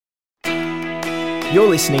You're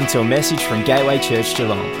listening to a message from Gateway Church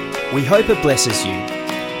Geelong. We hope it blesses you.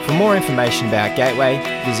 For more information about Gateway,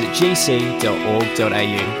 visit gc.org.au.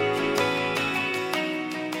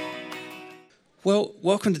 Well,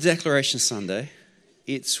 welcome to Declaration Sunday.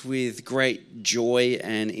 It's with great joy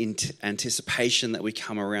and anticipation that we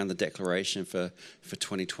come around the declaration for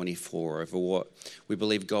 2024 over what we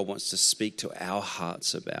believe God wants to speak to our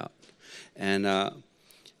hearts about. And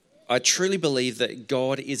I truly believe that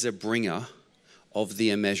God is a bringer of the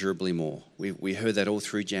immeasurably more. We heard that all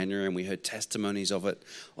through January, and we heard testimonies of it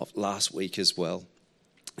last week as well.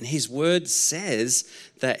 And his word says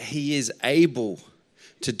that he is able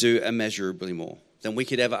to do immeasurably more than we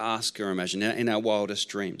could ever ask or imagine in our wildest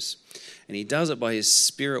dreams. And he does it by his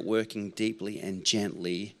Spirit working deeply and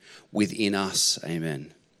gently within us.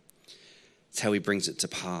 Amen. It's how he brings it to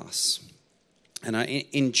pass. And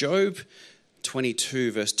in Job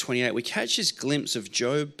 22 verse 28, we catch this glimpse of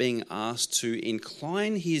Job being asked to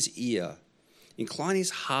incline his ear, incline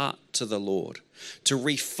his heart to the Lord, to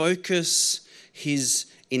refocus his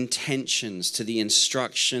intentions to the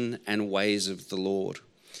instruction and ways of the Lord.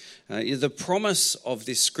 The promise of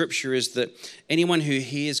this scripture is that anyone who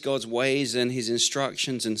hears God's ways and his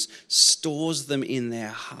instructions and stores them in their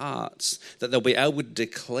hearts, that they'll be able to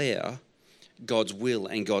declare God's will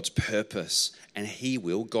and God's purpose, and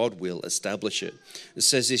God will establish it. It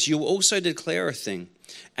says this: you will also declare a thing,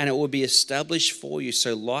 and it will be established for you,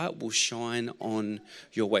 so light will shine on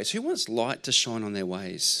your ways. Who wants light to shine on their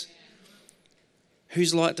ways?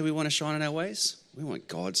 Whose light do we want to shine on our ways? We want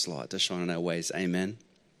God's light to shine on our ways. Amen.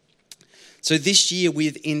 So this year,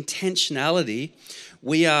 with intentionality,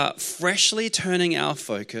 we are freshly turning our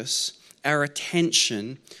focus, our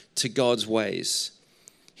attention to God's ways,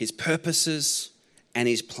 his purposes and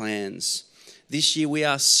his plans. This year we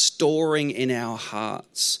are storing in our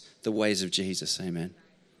hearts the ways of Jesus. Amen.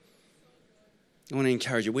 I want to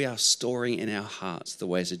encourage you, we are storing in our hearts the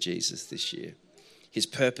ways of Jesus this year, his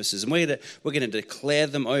purposes. And we're going to declare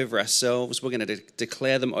them over ourselves. We're going to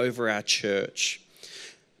declare them over our church.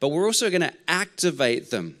 But we're also going to activate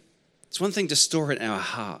them. It's one thing to store it in our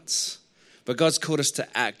hearts, but God's called us to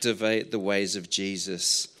activate the ways of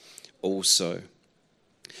Jesus also.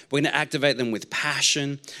 We're going to activate them with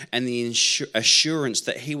passion and the assurance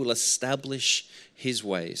that he will establish his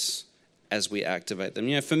ways as we activate them.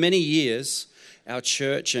 You know, for many years, our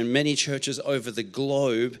church and many churches over the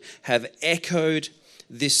globe have echoed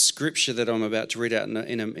this scripture that I'm about to read out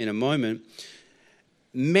in a moment.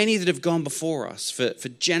 Many that have gone before us for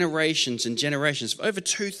generations and generations, for over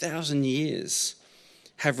 2,000 years,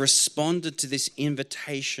 have responded to this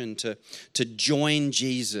invitation to join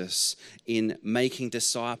Jesus in making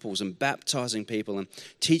disciples and baptizing people and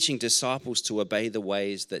teaching disciples to obey the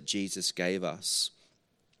ways that Jesus gave us.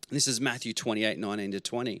 This is Matthew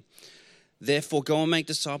 28:19-20. Therefore, go and make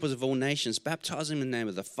disciples of all nations, baptizing in the name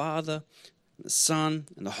of the Father, the Son,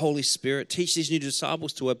 and the Holy Spirit. Teach these new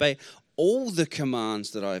disciples to obey all the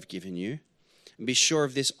commands that I have given you. And be sure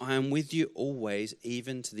of this, I am with you always,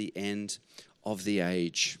 even to the end of the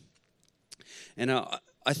age. And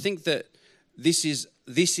I think that this is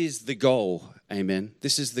the goal. Amen.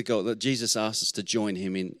 This is the goal that Jesus asked us to join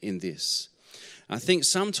him in this. I think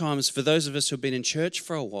sometimes for those of us who've been in church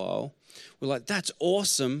for a while, we're like, that's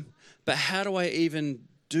awesome, but how do I even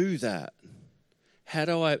do that? How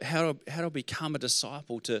do I become a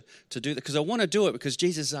disciple to do that? Because I want to do it because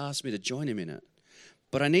Jesus asked me to join him in it.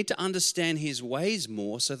 But I need to understand his ways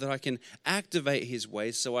more so that I can activate his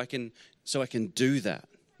ways so I can do that.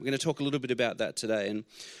 We're going to talk a little bit about that today. And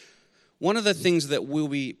one of the things that we'll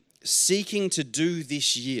be seeking to do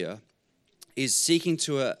this year is seeking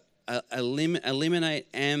to eliminate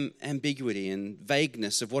ambiguity and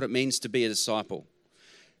vagueness of what it means to be a disciple.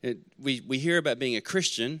 We hear about being a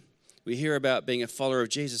Christian. We hear about being a follower of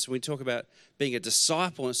Jesus. When we talk about being a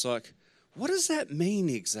disciple, it's like, what does that mean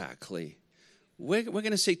exactly? We're going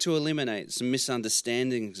to seek to eliminate some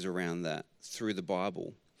misunderstandings around that through the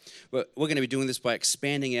Bible. But we're going to be doing this by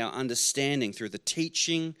expanding our understanding through the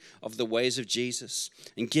teaching of the ways of Jesus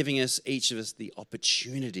and giving each of us the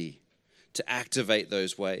opportunity to activate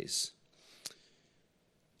those ways.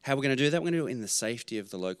 How are we going to do that? We're going to do it in the safety of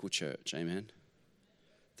the local church. Amen.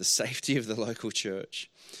 The safety of the local church.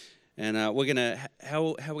 And how are we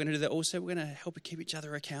going to do that also? We're going to help keep each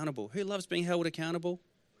other accountable. Who loves being held accountable?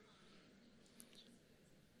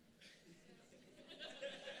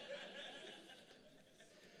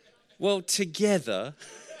 Well, together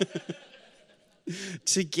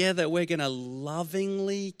we're going to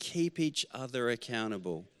lovingly keep each other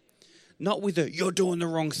accountable. Not with a, you're doing the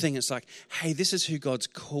wrong thing. It's like, hey, this is who God's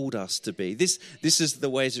called us to be. This is the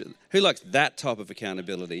ways. Who likes that type of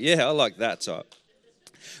accountability? Yeah, I like that type.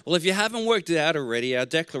 Well, if you haven't worked it out already, our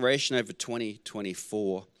declaration over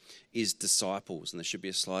 2024 is disciples, and there should be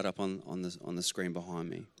a slide up on the screen behind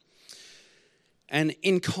me. And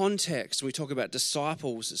in context, when we talk about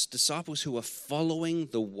disciples, it's disciples who are following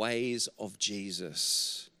the ways of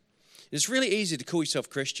Jesus. It's really easy to call yourself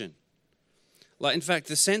Christian. Like, in fact,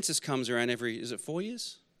 the census comes around is it 4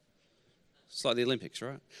 years? It's like the Olympics,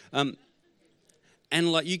 right?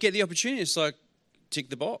 And like you get the opportunity, it's like tick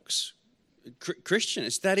the box. Christian,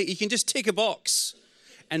 it's that you can just tick a box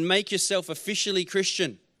and make yourself officially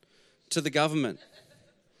Christian to the government.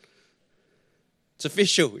 It's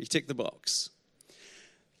official, you tick the box.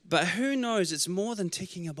 But who knows, it's more than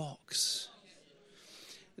ticking a box.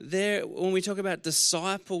 When we talk about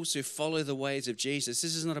disciples who follow the ways of Jesus,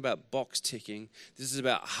 this is not about box ticking. This is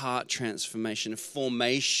about heart transformation,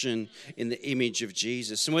 formation in the image of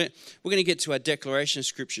Jesus. And we're going to get to our declaration of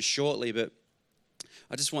Scripture shortly, but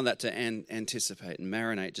I just want that to anticipate and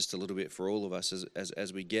marinate just a little bit for all of us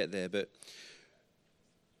as we get there. But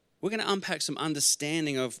we're going to unpack some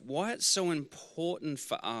understanding of why it's so important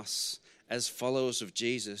for us as followers of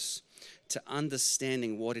Jesus to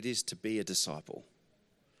understanding what it is to be a disciple.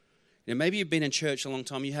 You know, maybe you've been in church a long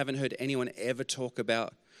time, you haven't heard anyone ever talk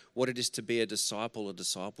about what it is to be a disciple or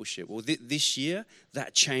discipleship. Well, this year,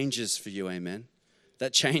 that changes for you, amen?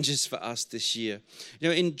 That changes for us this year. You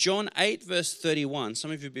know, in John 8, verse 31,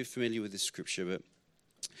 some of you will be familiar with this scripture, but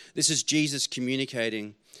this is Jesus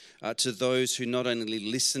communicating to those who not only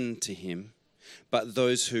listened to him, but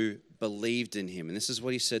those who believed in him. And this is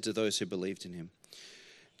what he said to those who believed in him.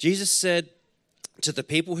 Jesus said to the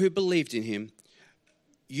people who believed in him,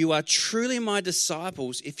 "You are truly my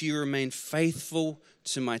disciples if you remain faithful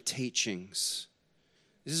to my teachings."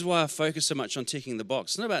 This is why I focus so much on ticking the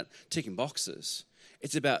box. It's not about ticking boxes.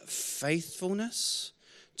 It's about faithfulness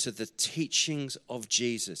to the teachings of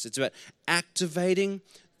Jesus. It's about activating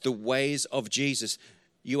the ways of Jesus.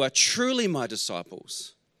 You are truly my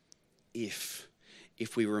disciples if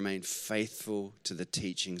we remain faithful to the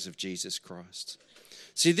teachings of Jesus Christ.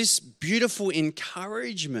 See, this beautiful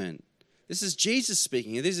encouragement, this is Jesus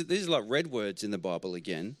speaking. These are like red words in the Bible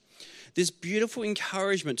again. This beautiful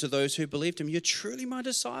encouragement to those who believed him. You're truly my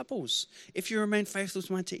disciples if you remain faithful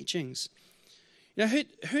to my teachings. You know,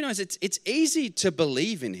 who knows? It's easy to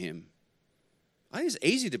believe in him. I think it's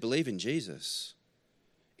easy to believe in Jesus.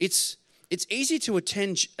 It's easy to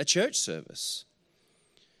attend a church service.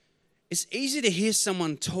 It's easy to hear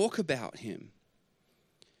someone talk about him.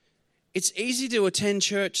 It's easy to attend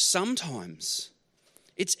church sometimes.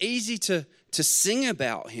 It's easy to sing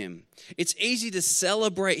about him. It's easy to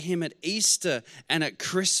celebrate him at Easter and at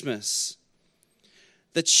Christmas.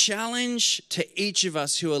 The challenge to each of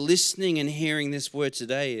us who are listening and hearing this word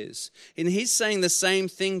today is, and he's saying the same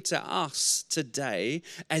thing to us today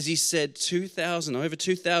as he said over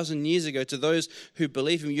 2,000 years ago to those who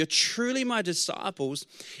believe him. You're truly my disciples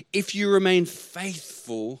if you remain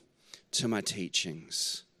faithful to my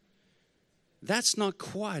teachings. That's not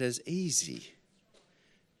quite as easy.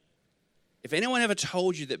 If anyone ever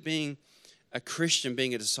told you that being a Christian,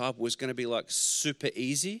 being a disciple was going to be like super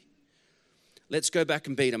easy, let's go back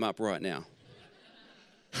and beat them up right now.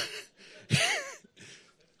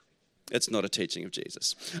 It's not a teaching of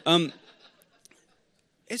Jesus.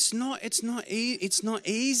 It's not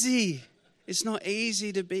easy. It's not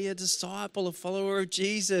easy to be a disciple, a follower of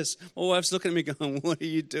Jesus. My wife's looking at me going, "What are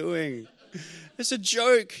you doing?" It's a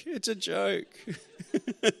joke. It's a joke.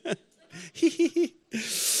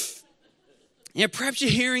 Yeah, perhaps you're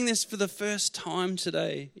hearing this for the first time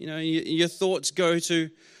today. You know, your thoughts go to,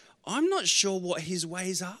 I'm not sure what his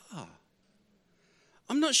ways are.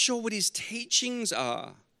 I'm not sure what his teachings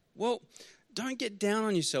are. Well, don't get down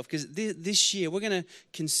on yourself, because this year we're going to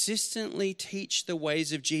consistently teach the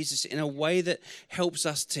ways of Jesus in a way that helps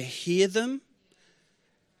us to hear them,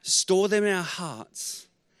 store them in our hearts,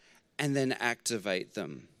 and then activate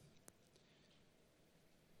them.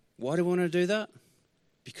 Why do we want to do that?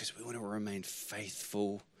 Because we want to remain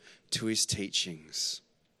faithful to his teachings.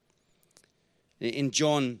 In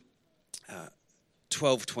John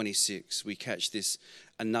 12:26, we catch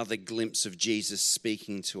another glimpse of Jesus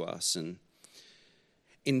speaking to us and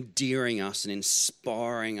endearing us and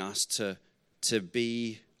inspiring us to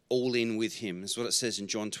be all in with him. That's what it says in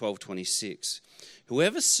John 12:26.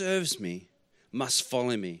 Whoever serves me must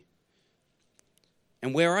follow me.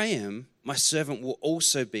 And where I am, my servant will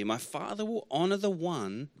also be. My Father will honor the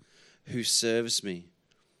one who serves me.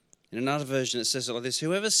 In another version, it says it like this: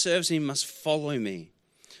 whoever serves me must follow me.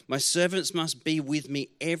 My servants must be with me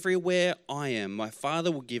everywhere I am. My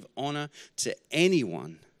Father will give honor to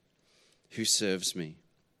anyone who serves me.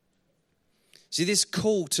 See, this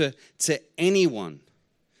call to anyone,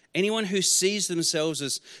 Anyone who sees themselves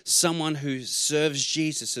as someone who serves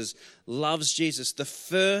Jesus, as loves Jesus, the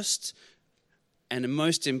first and the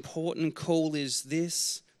most important call is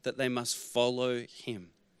this, that they must follow him.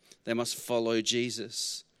 They must follow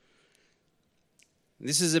Jesus.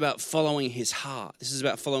 This is about following his heart. This is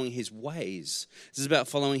about following his ways. This is about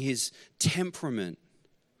following his temperament.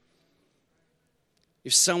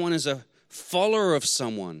 If someone is a follower of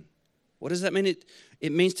someone, what does that mean?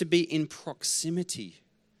 It means to be in proximity,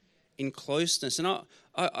 in closeness. And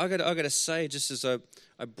I got to say, just as I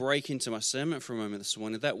break into my sermon for a moment this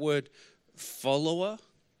morning, that word follower,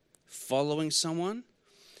 following someone,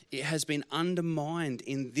 it has been undermined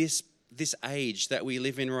in this age that we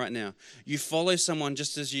live in right now. You follow someone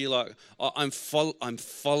just as you like, oh, I'm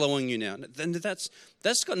following you now. Then that's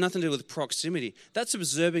got nothing to do with proximity. That's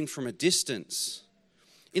observing from a distance.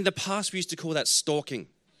 In the past, we used to call that stalking.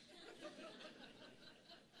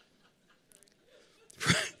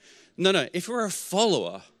 No. If we're a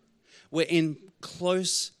follower, we're in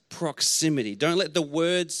close proximity. Don't let the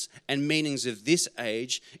words and meanings of this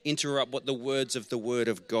age interrupt what the words of the Word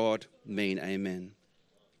of God mean. Amen.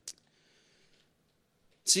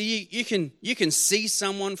 See, you can see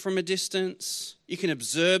someone from a distance. You can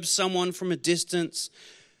observe someone from a distance.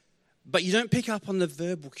 But you don't pick up on the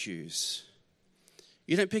verbal cues.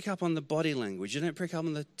 You don't pick up on the body language. You don't pick up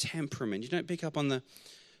on the temperament. You don't pick up on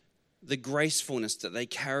the gracefulness that they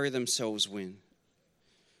carry themselves with.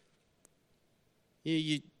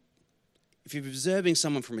 If you're observing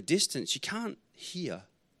someone from a distance, you can't hear.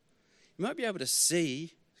 You might be able to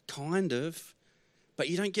see, kind of, but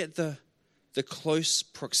you don't get the close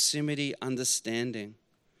proximity understanding.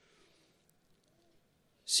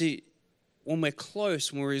 See, when we're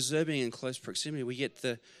close, when we're observing in close proximity, we get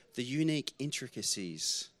the unique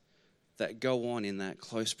intricacies that go on in that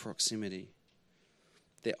close proximity.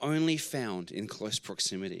 They're only found in close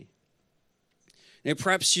proximity. Now,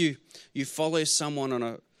 perhaps you follow someone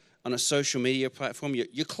on a social media platform.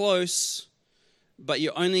 You're close, but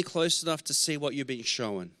you're only close enough to see what you're being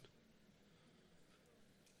shown.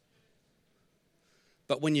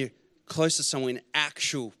 But when you're close to someone in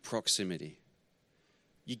actual proximity,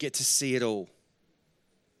 you get to see it all.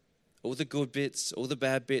 All the good bits, all the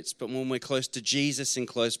bad bits. But when we're close to Jesus in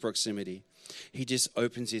close proximity, he just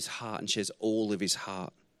opens his heart and shares all of his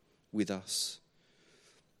heart with us.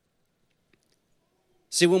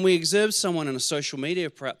 See, when we observe someone on a social media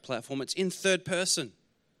platform, it's in third person.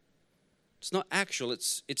 It's not actual,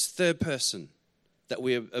 it's third person that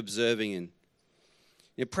we're observing in.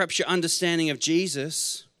 You know, perhaps your understanding of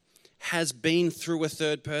Jesus has been through a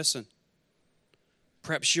third person.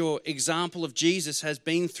 Perhaps your example of Jesus has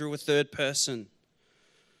been through a third person.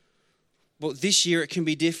 Well, this year it can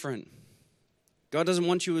be different. God doesn't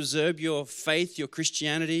want you to observe your faith, your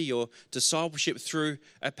Christianity, your discipleship through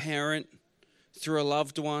a parent, through a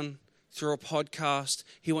loved one, through a podcast.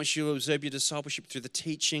 He wants you to observe your discipleship through the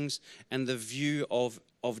teachings and the view of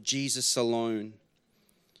Jesus alone.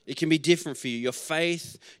 It can be different for you. Your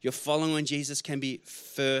faith, your following Jesus can be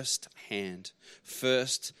first hand,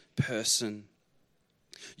 first person.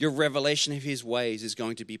 Your revelation of his ways is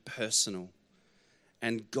going to be personal.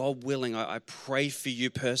 And God willing, I pray for you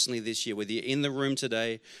personally this year, whether you're in the room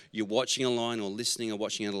today, you're watching online or listening or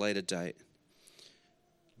watching at a later date.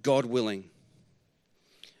 God willing,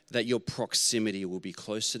 that your proximity will be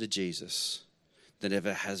closer to Jesus than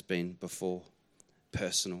ever has been before,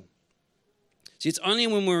 personal. See, it's only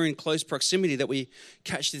when we're in close proximity that we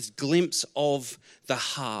catch this glimpse of the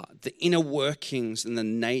heart, the inner workings and the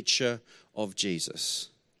nature of Jesus.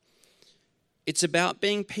 It's about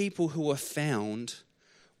being people who are found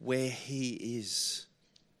where he is.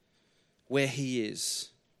 Where he is.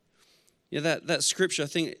 You know, that scripture, I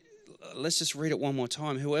think, let's just read it one more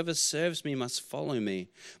time. Whoever serves me must follow me.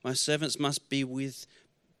 My servants must be with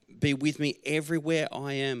me everywhere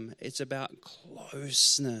I am. It's about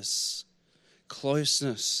closeness.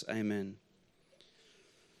 Closeness. Amen.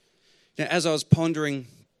 Now, as I was pondering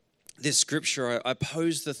this scripture, I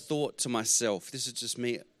posed the thought to myself. This is just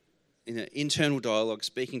me in an internal dialogue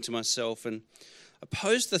speaking to myself. And I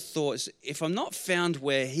posed the thought, if I'm not found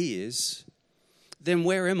where he is, then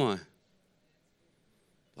where am I?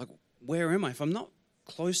 Like, where am I? If I'm not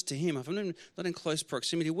close to him, if I'm not in close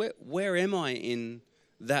proximity, where am I in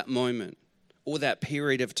that moment or that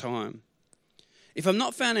period of time? If I'm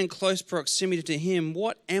not found in close proximity to him,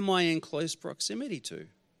 what am I in close proximity to?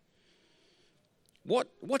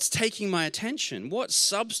 What's taking my attention? What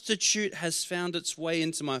substitute has found its way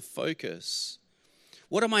into my focus?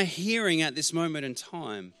 What am I hearing at this moment in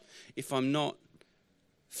time if I'm not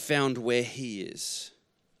found where he is?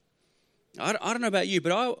 I don't know about you,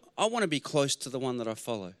 but I want to be close to the one that I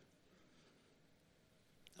follow.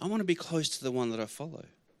 I want to be close to the one that I follow.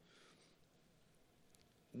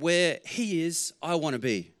 Where he is, I want to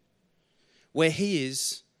be. Where he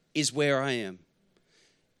is where I am.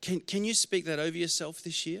 Can you speak that over yourself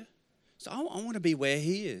this year? So I want to be where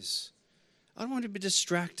he is. I don't want to be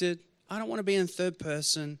distracted. I don't want to be in third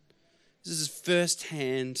person. This is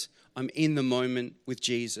firsthand. I'm in the moment with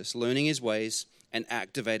Jesus, learning his ways and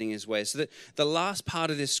activating his ways. So the last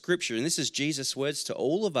part of this scripture, and this is Jesus' words to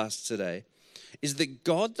all of us today, is that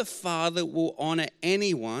God the Father will honor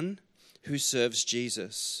anyone who serves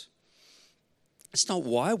Jesus. It's not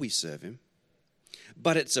why we serve him,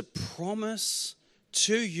 but it's a promise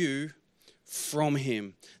to you from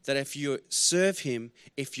him that if you serve him,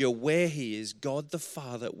 if you're where he is, God the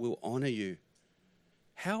Father will honor you.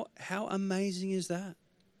 How amazing is that?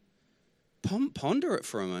 Ponder it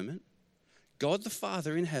for a moment. God the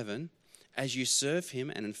Father in heaven, as you serve him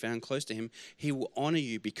and are found close to him, he will honor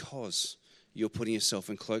you because you're putting yourself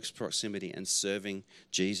in close proximity and serving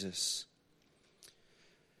Jesus.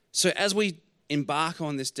 So as we embark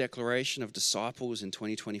on this declaration of disciples in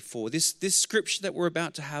 2024, this scripture that we're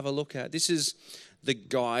about to have a look at, this is the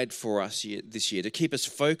guide for us this year to keep us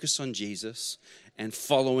focused on Jesus and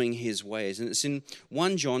following his ways. And it's in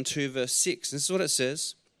 1 John 2 verse 6. This is what it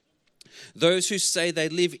says. Those who say they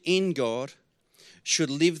live in God should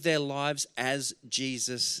live their lives as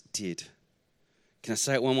Jesus did. Can I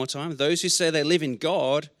say it one more time? Those who say they live in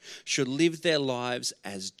God should live their lives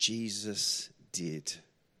as Jesus did.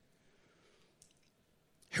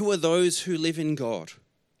 Who are those who live in God?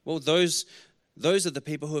 Well, those are the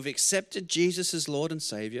people who have accepted Jesus as Lord and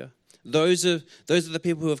Savior. Those are the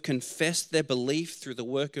people who have confessed their belief through the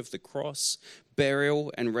work of the cross,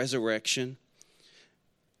 burial, and resurrection.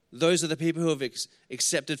 Those are the people who have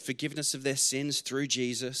accepted forgiveness of their sins through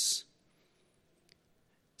Jesus.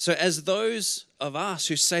 So as those of us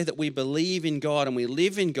who say that we believe in God and we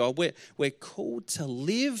live in God, we're called to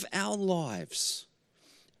live our lives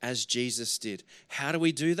as Jesus did. How do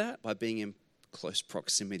we do that? By being in close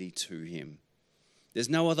proximity to him. There's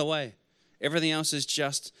no other way. Everything else is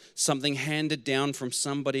just something handed down from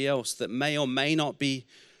somebody else that may or may not be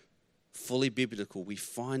fully biblical. We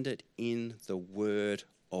find it in the Word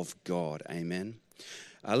of God. Amen.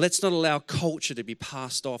 Let's not allow culture to be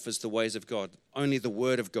passed off as the ways of God. Only the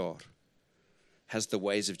Word of God has the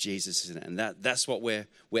ways of Jesus in it. And that's what we're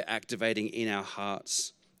activating in our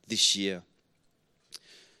hearts this year.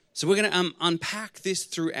 So we're going to unpack this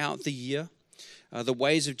throughout the year. The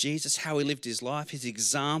ways of Jesus, how he lived his life, his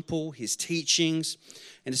example, his teachings.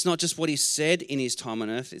 And it's not just what he said in his time on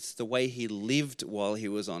earth, it's the way he lived while he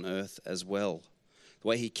was on earth as well. The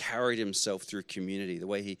way he carried himself through community, the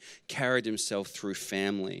way he carried himself through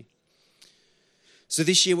family. So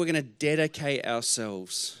this year we're going to dedicate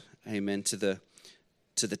ourselves, amen, to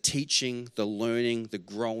the teaching, the learning, the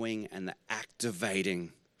growing, and the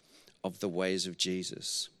activating of the ways of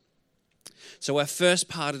Jesus. So our first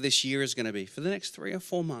part of this year is going to be, for the next 3 or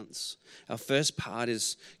 4 months, our first part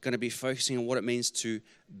is going to be focusing on what it means to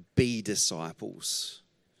be disciples.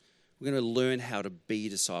 We're going to learn how to be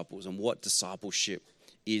disciples and what discipleship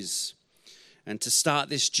is. And to start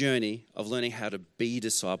this journey of learning how to be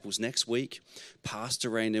disciples, next week, Pastor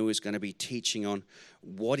Raynu is going to be teaching on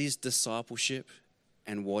what is discipleship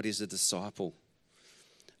and what is a disciple.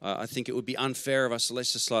 I think it would be unfair of us, so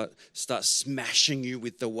let's just start smashing you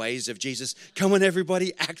with the ways of Jesus. Come on,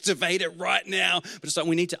 everybody, activate it right now. But it's like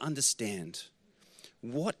we need to understand,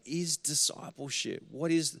 what is discipleship? What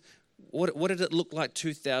did it look like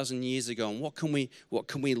 2,000 years ago? And what can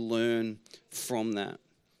we learn from that?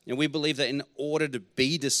 And we believe that in order to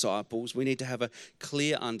be disciples, we need to have a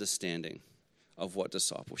clear understanding of what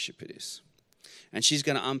discipleship it is. And she's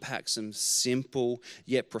going to unpack some simple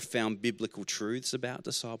yet profound biblical truths about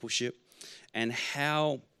discipleship and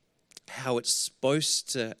how it's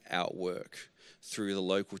supposed to outwork through the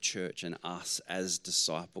local church and us as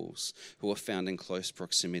disciples who are found in close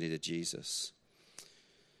proximity to Jesus.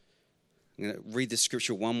 I'm going to read the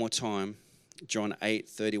scripture one more time, John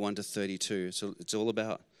 8:31-32. So it's all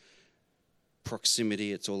about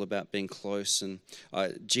proximity. It's all about being close. And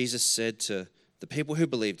Jesus said to the people who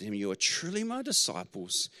believed in him, "You are truly my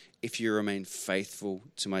disciples if you remain faithful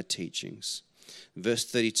to my teachings." Verse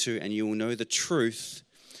 32, "And you will know the truth,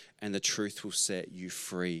 and the truth will set you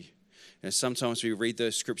free." Sometimes we read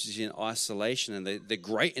those scriptures in isolation, and they're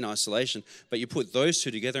great in isolation, but you put those two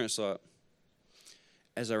together, and it's like,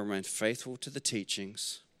 as I remain faithful to the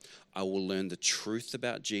teachings, I will learn the truth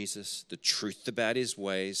about Jesus, the truth about his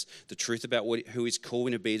ways, the truth about who he's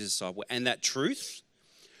calling to be a disciple, and that truth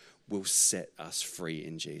will set us free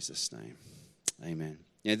in Jesus' name. Amen.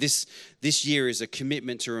 This year is a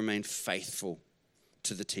commitment to remain faithful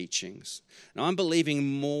to the teachings. And I'm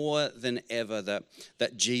believing more than ever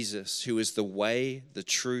that Jesus, who is the way, the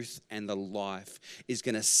truth, and the life, is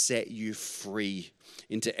going to set you free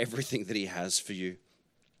into everything that he has for you.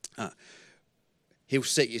 He'll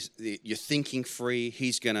set your thinking free.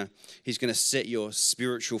 He's gonna set your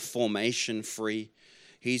spiritual formation free.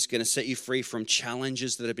 He's going to set you free from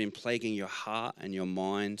challenges that have been plaguing your heart and your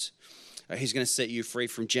mind. He's going to set you free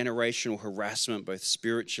from generational harassment, both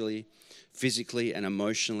spiritually, physically, and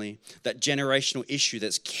emotionally. That generational issue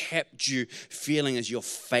that's kept you feeling as you're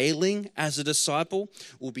failing as a disciple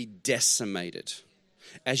will be decimated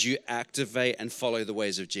as you activate and follow the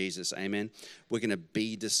ways of Jesus. Amen. We're going to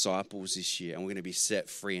be disciples this year, and we're going to be set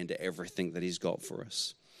free into everything that he's got for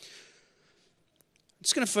us. I'm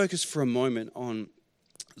just going to focus for a moment on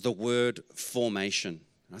the word formation.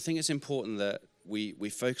 I think it's important that we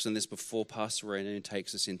focus on this before Pastor Rayno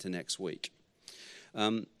takes us into next week.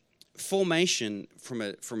 Formation, from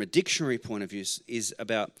a dictionary point of view, is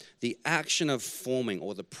about the action of forming,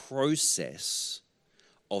 or the process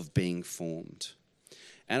of being formed.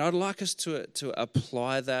 And I'd like us to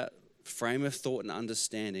apply that frame of thought and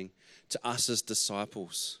understanding to us as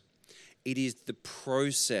disciples. It is the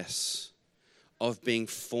process of being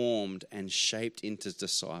formed and shaped into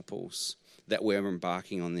disciples that we're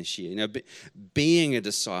embarking on this year. You know, being a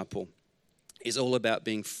disciple is all about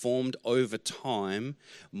being formed over time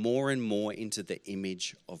more and more into the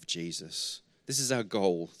image of Jesus. This is our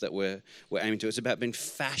goal that we're aiming to. It's about being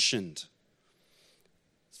fashioned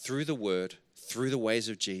through the word, through the ways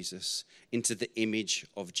of Jesus, into the image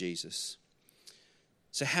of Jesus.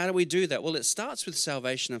 So how do we do that? Well, it starts with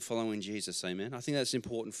salvation and following Jesus, amen? I think that's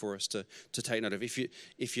important for us to take note of.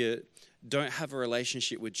 If you don't have a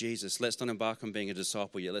relationship with Jesus, let's not embark on being a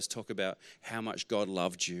disciple yet. Let's talk about how much God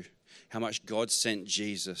loved you, how much God sent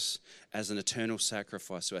Jesus as an eternal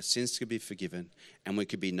sacrifice so our sins could be forgiven and we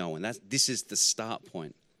could be known. This is the start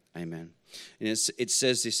point, amen? And it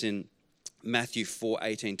says this in Matthew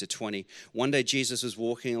 4:18-20. One day Jesus was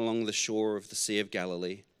walking along the shore of the Sea of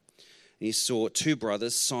Galilee. And he saw two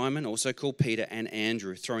brothers, Simon, also called Peter, and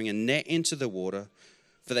Andrew, throwing a net into the water,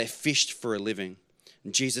 for they fished for a living.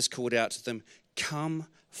 And Jesus called out to them, "Come,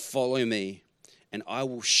 follow me, and I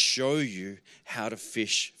will show you how to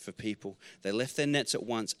fish for people." They left their nets at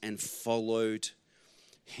once and followed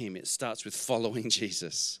him. It starts with following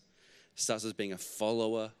Jesus. It starts as being a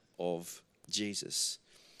follower of Jesus.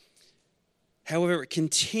 However, it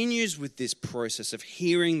continues with this process of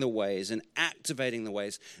hearing the ways and activating the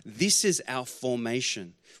ways. This is our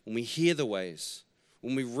formation. When we hear the ways,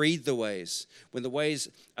 when we read the ways, when the ways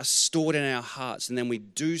are stored in our hearts and then we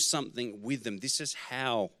do something with them, this is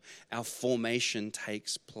how our formation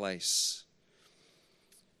takes place.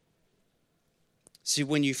 See,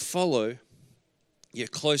 when you follow, you're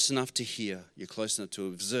close enough to hear, you're close enough to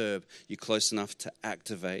observe, you're close enough to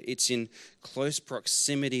activate. It's in close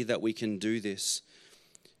proximity that we can do this.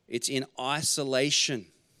 It's in isolation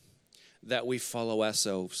that we follow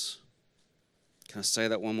ourselves. Can I say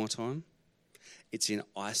that one more time? It's in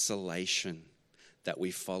isolation that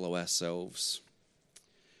we follow ourselves.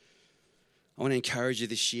 I want to encourage you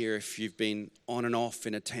this year, if you've been on and off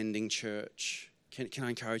in attending church, can I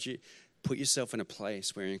encourage you? Put yourself in a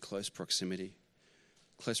place where you're in close proximity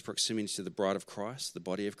to the bride of Christ, the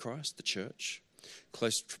body of Christ, the church,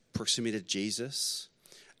 close proximity to Jesus.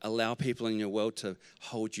 Allow people in your world to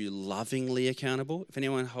hold you lovingly accountable. If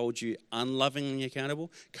anyone holds you unlovingly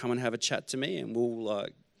accountable, come and have a chat to me, and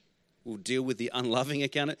we'll deal with the unloving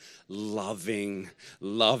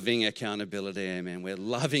loving accountability. Amen. We're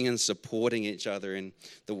loving and supporting each other in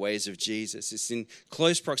the ways of Jesus. It's in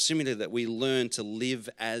close proximity that we learn to live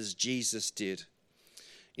as Jesus did.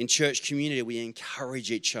 In church community, we encourage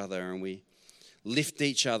each other and we lift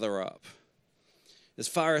each other up. As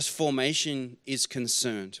far as formation is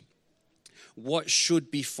concerned, what should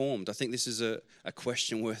be formed? I think this is a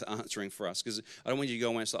question worth answering for us, because I don't want you to go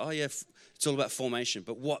away and say, oh yeah, it's all about formation.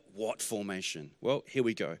 But what formation? Well, here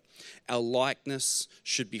we go. Our likeness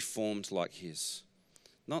should be formed like his.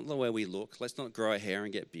 Not the way we look. Let's not grow our hair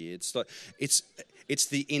and get beards. It's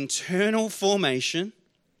the internal formation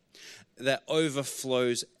that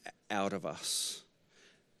overflows out of us.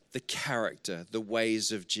 The character, the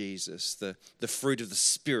ways of Jesus, the fruit of the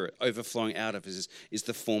Spirit overflowing out of us is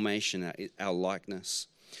the formation, our likeness.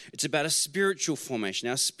 It's about a spiritual formation.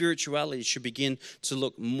 Our spirituality should begin to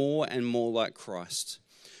look more and more like Christ.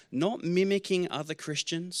 Not mimicking other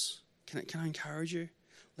Christians. Can I encourage you?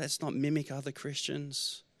 Let's not mimic other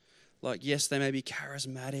Christians. Like, yes, they may be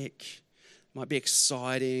charismatic, might be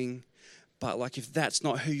exciting, but like if that's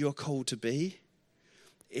not who you're called to be,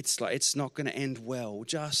 it's not going to end well.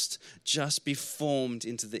 Just be formed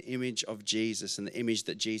into the image of Jesus and the image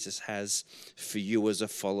that Jesus has for you as a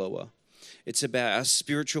follower. It's about our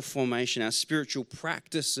spiritual formation, our spiritual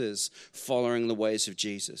practices following the ways of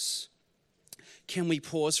Jesus. Can we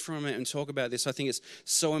pause for a minute and talk about this? I think it's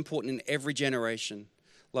so important in every generation.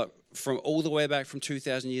 Like from all the way back from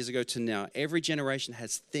 2,000 years ago to now, every generation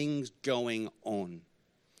has things going on.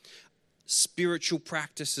 Spiritual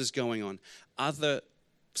practices going on. Other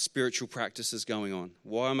spiritual practices going on.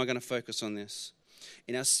 Why am I going to focus on this?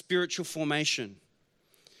 In our spiritual formation,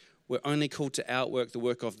 we're only called to outwork the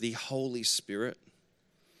work of the Holy Spirit.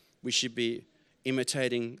 We should be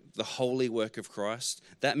imitating the holy work of Christ.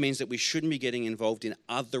 That means that we shouldn't be getting involved in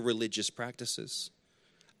other religious practices,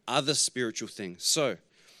 other spiritual things. So,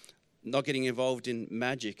 not getting involved in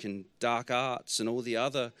magic and dark arts and all the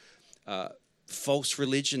other false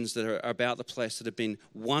religions that are about the place that have been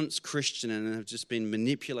once Christian and have just been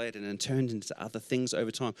manipulated and turned into other things over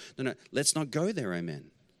time. No, let's not go there, amen.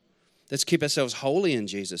 Let's keep ourselves holy in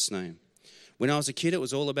Jesus' name. When I was a kid, it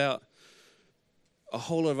was all about a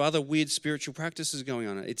whole lot of other weird spiritual practices going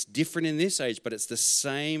on. It's different in this age, but it's the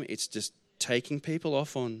same. It's just taking people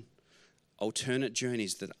off on alternate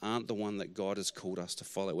journeys that aren't the one that God has called us to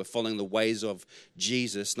follow. We're following the ways of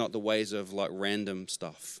Jesus, not the ways of like random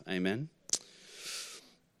stuff. Amen.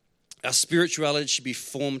 Our spirituality should be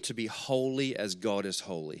formed to be holy as God is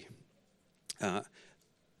holy. The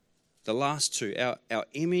last two, our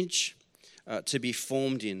image to be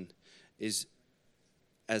formed in is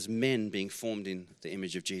as men being formed in the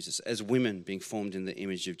image of Jesus, as women being formed in the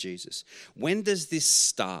image of Jesus. When does this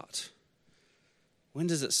start? When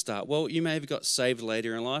does it start? Well, you may have got saved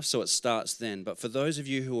later in life, so it starts then. But for those of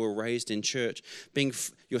you who were raised in church,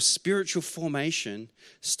 your spiritual formation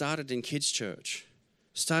started in kids' church,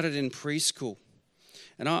 started in preschool.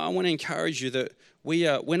 And I want to encourage you that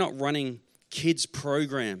we're not running kids'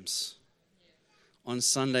 programs on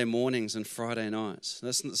Sunday mornings and Friday nights.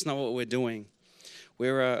 That's not what we're doing.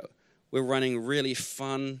 We're running really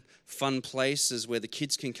fun places where the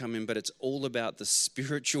kids can come in, but it's all about the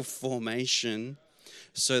spiritual formation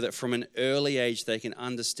so that from an early age they can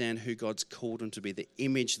understand who God's called them to be, the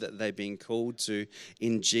image that they've been called to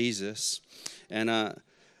in Jesus. And,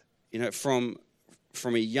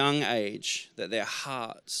 from a young age, that their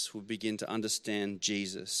hearts will begin to understand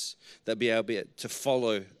Jesus. They'll be able to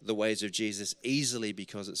follow the ways of Jesus easily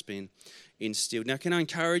because it's been instilled. Now, can I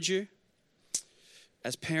encourage you?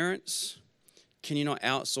 As parents, can you not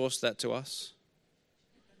outsource that to us?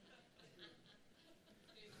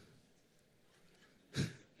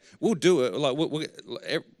 We'll do it. Like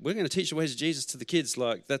we're going to teach the ways of Jesus to the kids.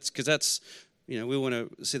 Like that's we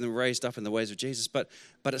want to see them raised up in the ways of Jesus. But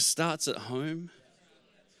it starts at home.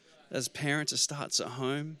 As parents, it starts at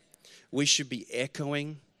home. We should be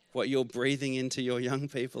echoing what you're breathing into your young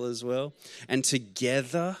people as well. And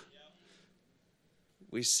together,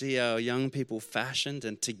 we see our young people fashioned,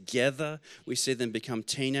 and together we see them become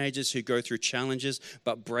teenagers who go through challenges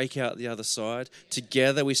but break out the other side.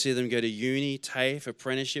 Together we see them go to uni, TAFE,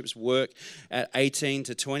 apprenticeships, work at 18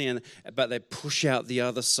 to 20, but they push out the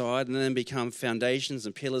other side and then become foundations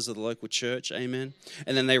and pillars of the local church, amen.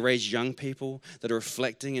 And then they raise young people that are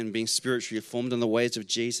reflecting and being spiritually formed in the ways of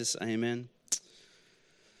Jesus, amen.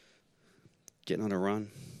 Getting on a run.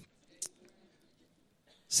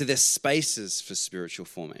 So there's spaces for spiritual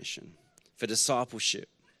formation, for discipleship.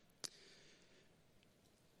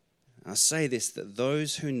 I say this, that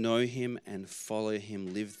those who know him and follow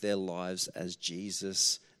him live their lives as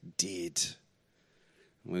Jesus did.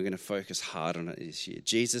 And we're going to focus hard on it this year.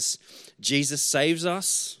 Jesus saves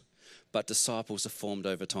us, but disciples are formed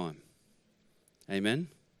over time. Amen?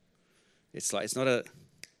 It's not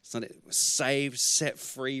saved, set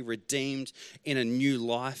free, redeemed in a new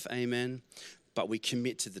life. Amen? But we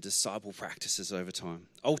commit to the disciple practices over time.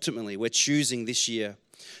 Ultimately, we're choosing this year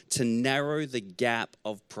to narrow the gap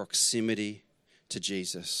of proximity to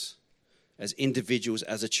Jesus as individuals,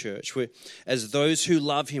 as a church. As those who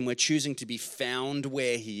love him, we're choosing to be found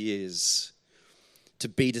where he is, to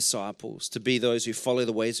be disciples, to be those who follow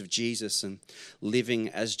the ways of Jesus and living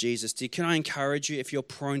as Jesus did. Can I encourage you, if you're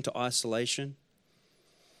prone to isolation,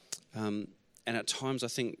 and at times I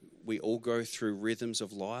think we all go through rhythms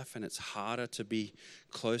of life and it's harder to be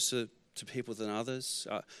closer to people than others.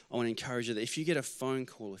 I want to encourage you that if you get a phone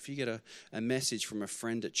call, if you get a message from a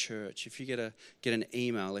friend at church, if you get an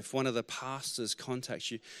email, if one of the pastors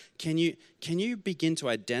contacts you, can you begin to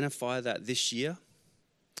identify that this year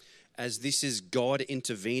as this is God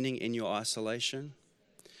intervening in your isolation?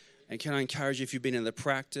 And can I encourage you, if you've been in the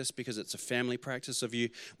practice, because it's a family practice of you,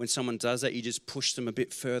 when someone does that, you just push them a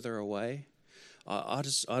bit further away. I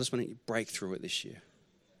just want to break through it this year.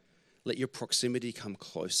 Let your proximity come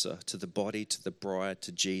closer to the body, to the bride,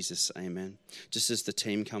 to Jesus. Amen. Just as the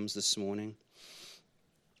team comes this morning.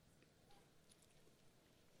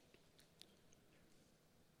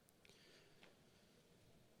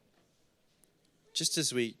 Just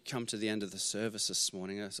as we come to the end of the service this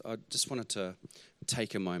morning, I just wanted to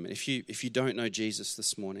take a moment. If you don't know Jesus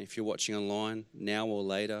this morning, if you're watching online now or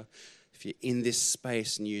later, if you're in this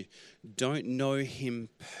space and you don't know him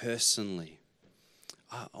personally,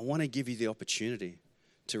 I want to give you the opportunity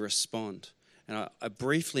to respond. And I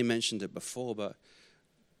briefly mentioned it before, but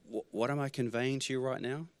what am I conveying to you right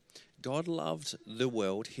now? God loved the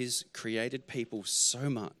world, his created people, so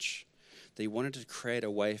much that he wanted to create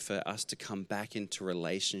a way for us to come back into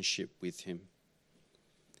relationship with him.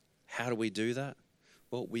 How do we do that?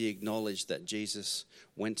 Well, we acknowledge that Jesus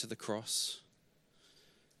went to the cross.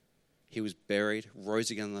 He was buried, rose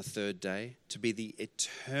again on the third day to be the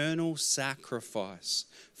eternal sacrifice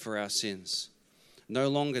for our sins. No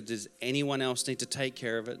longer does anyone else need to take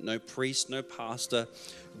care of it. No priest, no pastor.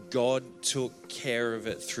 God took care of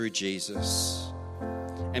it through Jesus.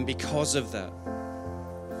 And because of that,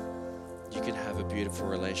 you can have a beautiful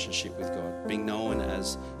relationship with God, being known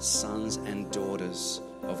as sons and daughters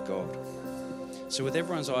of God. So with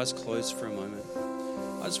everyone's eyes closed for a moment,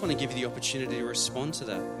 I just want to give you the opportunity to respond to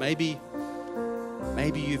that. Maybe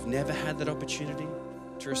you've never had that opportunity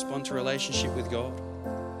to respond to a relationship with God.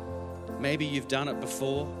 Maybe you've done it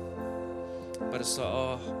before, but it's like,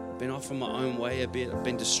 I've been off on my own way a bit. I've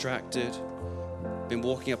been distracted, been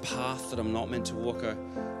walking a path that I'm not meant to walk.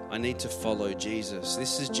 I need to follow Jesus.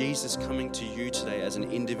 This is Jesus coming to you today as an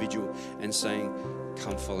individual and saying,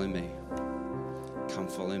 come follow me. Come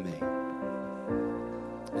follow me.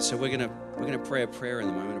 And so we're gonna pray a prayer in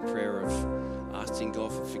the moment, a prayer of asking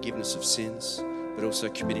God for forgiveness of sins, but also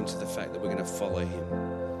committing to the fact that we're going to follow him.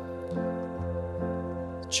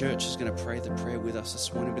 The church is going to pray the prayer with us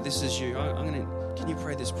this morning, but this is you. Can you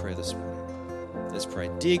pray this prayer this morning? Let's pray.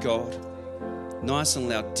 Dear God, nice and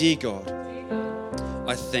loud, dear God,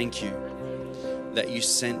 I thank you that you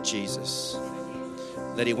sent Jesus,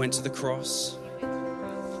 that he went to the cross,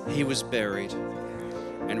 he was buried,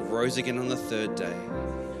 and rose again on the third day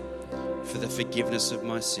for the forgiveness of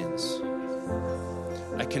my sins.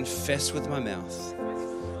 I confess with my mouth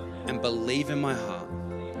and believe in my heart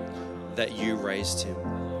that you raised him.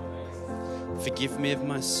 Forgive me of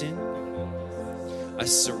my sin. I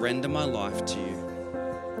surrender my life to you.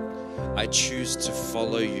 I choose to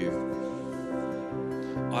follow you.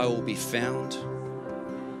 I will be found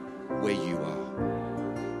where you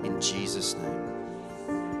are. In Jesus' name,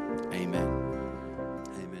 amen.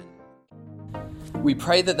 Amen. We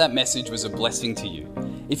pray that message was a blessing to you.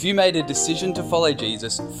 If you made a decision to follow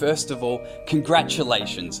Jesus, first of all,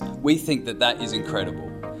 congratulations. We think that is incredible.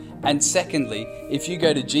 And secondly, if you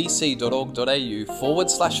go to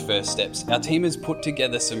gc.org.au/first steps, our team has put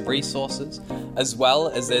together some resources, as well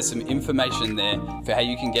as there's some information there for how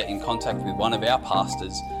you can get in contact with one of our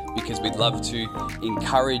pastors, because we'd love to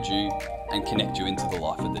encourage you and connect you into the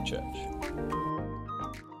life of the church.